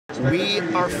We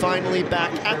are finally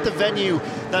back at the venue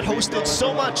that hosted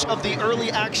so much of the early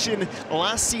action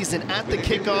last season at the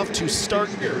kickoff to start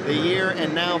the year,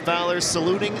 and now Valour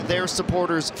saluting their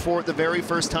supporters for the very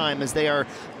first time as they are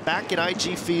back at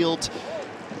IG Field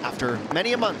after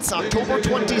many months. October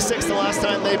 26th, the last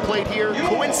time they played here,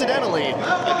 coincidentally,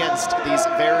 against these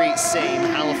very same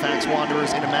Halifax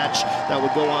Wanderers in a match that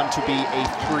would go on to be a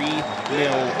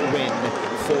 3-0 win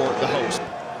for the host.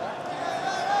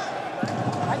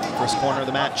 First corner of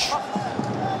the match.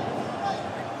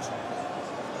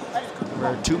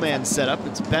 We're a two-man setup.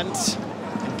 It's Bent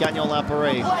and Gagnon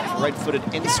Laparé,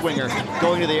 right-footed in-swinger.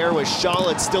 Going to the air with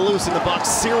Charlotte, still loose in the box.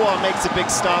 Sirois makes a big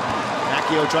stop.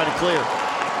 Macchio trying to clear.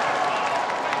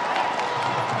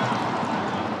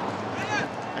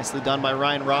 Nicely done by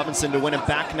Ryan Robinson to win it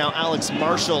back. Now Alex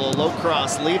Marshall, a low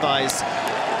cross. Levi's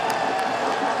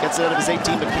gets it out of his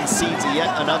 18, but concedes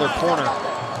yet another corner.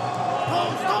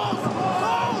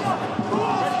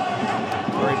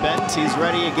 Bent, he's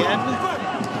ready again.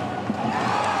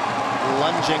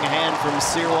 Lunging hand from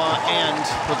Sirois and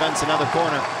prevents another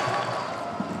corner.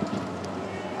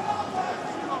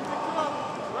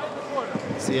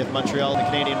 CF Montreal in the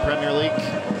Canadian Premier League.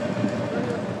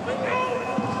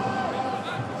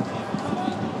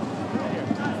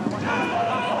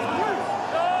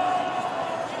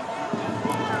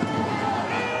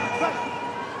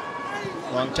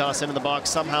 Long toss into the box.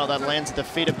 Somehow that lands at the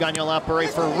feet of Gagnon Laparé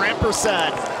for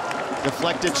Rampersad.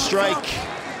 Deflected strike.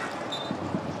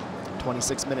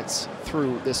 26 minutes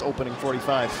through this opening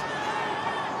 45.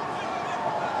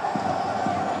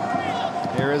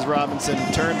 Here is Robinson.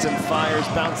 Turns and fires.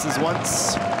 Bounces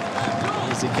once.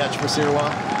 Easy catch for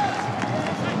Sirois.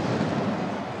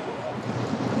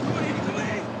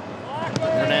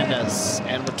 Hernandez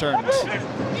and returned.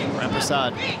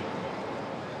 Rampersad.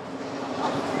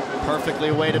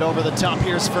 Perfectly weighted over the top.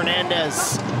 Here's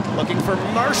Fernandez looking for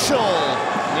Marshall.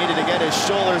 Needed to get his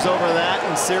shoulders over that,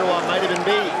 and Sirois might have been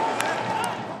beat.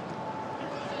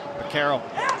 Vaquero,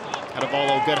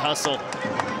 Cadavolo, good hustle.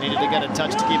 Needed to get a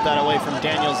touch to keep that away from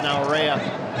Daniels. Now Arrea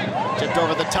tipped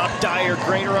over the top. Dyer,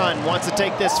 great run. Wants to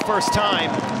take this first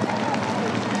time.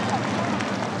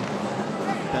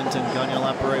 Benton, Gagnon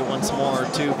Laparé once more.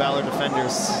 Two Valour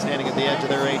defenders standing at the edge of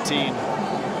their 18.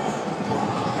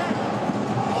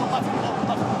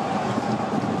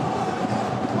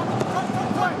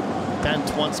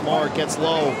 Bent once more, gets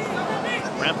low.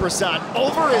 Rampersad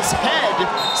over his head.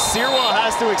 Sirois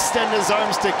has to extend his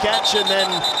arms to catch, and then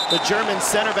the German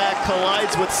center back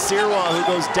collides with Sirois, who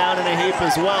goes down in a heap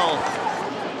as well.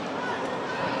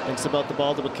 Thinks about the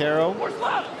ball to Vaquero.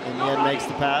 In the end, makes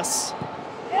the pass.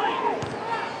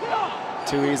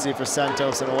 Too easy for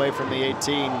Santos and away from the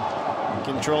 18.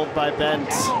 Controlled by Bent.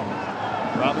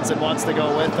 Robinson wants to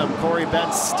go with him. Corey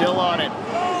Bent still on it.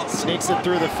 Sneaks it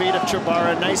through the feet of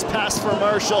Chabara. Nice pass for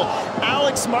Marshall.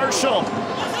 Alex Marshall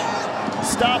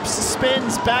stops,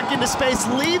 spins, back into space,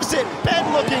 leaves it.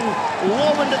 Ben looking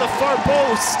low into the far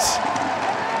post.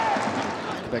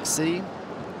 Quebec City.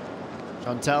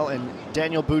 Chantal and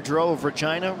Daniel Boudreau of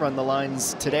Regina run the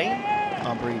lines today.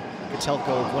 Ambry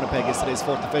Katelko of Winnipeg is today's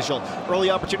fourth official. Early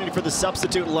opportunity for the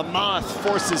substitute. Lamath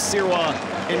forces Sirois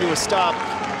into a stop.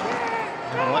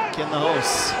 And what can the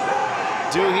hosts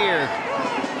do here?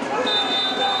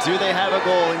 Do they have a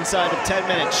goal inside of 10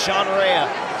 minutes? Sean Arrea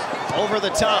over the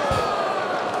top.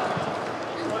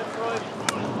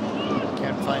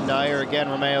 Can't find Dyer again.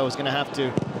 Romeo is going to have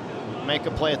to make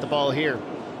a play at the ball here.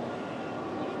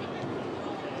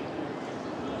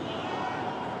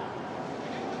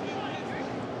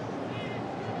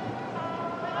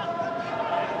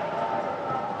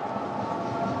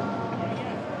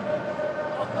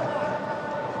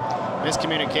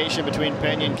 Miscommunication between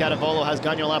Peña and Cadavolo has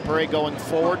Gagnon Laparé going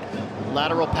forward.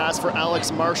 Lateral pass for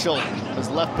Alex Marshall. His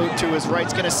left boot to his right.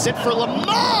 It's going to sit for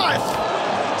Lamath.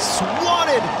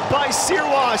 Swatted by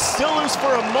Sirois. Still loose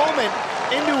for a moment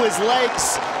into his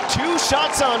legs. Two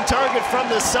shots on target from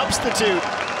the substitute.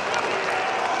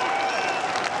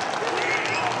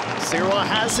 Sirois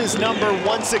has his number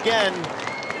once again.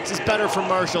 This is better for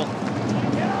Marshall.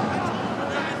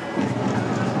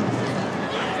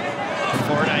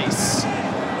 Fordyce.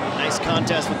 Nice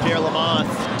contest with Pierre Lamath.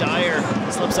 Dyer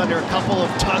slips under a couple of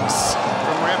tucks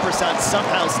from Rampersad.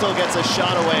 Somehow still gets a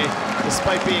shot away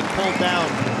despite being pulled down.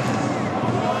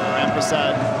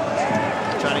 Rampersad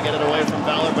trying to get it away from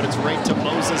Valour, but it's right to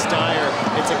Moses Dyer.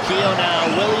 It's Akio now.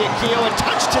 Willie Akio, a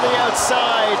touch to the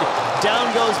outside.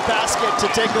 Down goes Basket to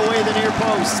take away the near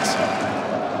post.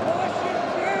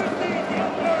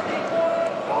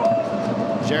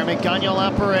 Jeremy Gagnon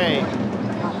Laparé.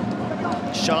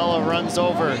 Shala runs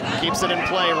over, keeps it in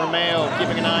play. Romeo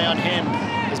keeping an eye on him.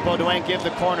 As Baudouin give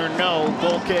the corner? No.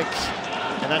 Goal kick,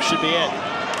 and that should be it.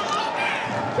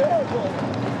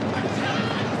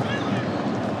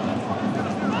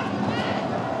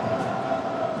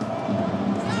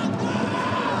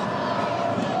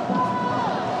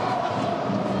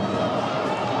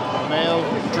 Romeo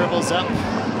dribbles up.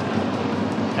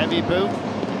 Heavy boot.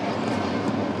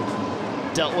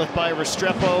 Dealt with by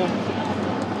Restrepo.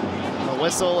 The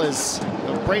whistle is,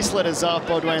 the bracelet is off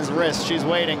Baudouin's wrist. She's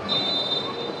waiting.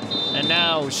 And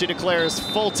now she declares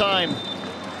full time.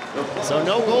 So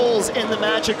no goals in the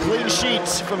match, a clean sheet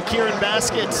from Kieran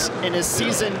Baskett in his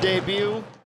season debut.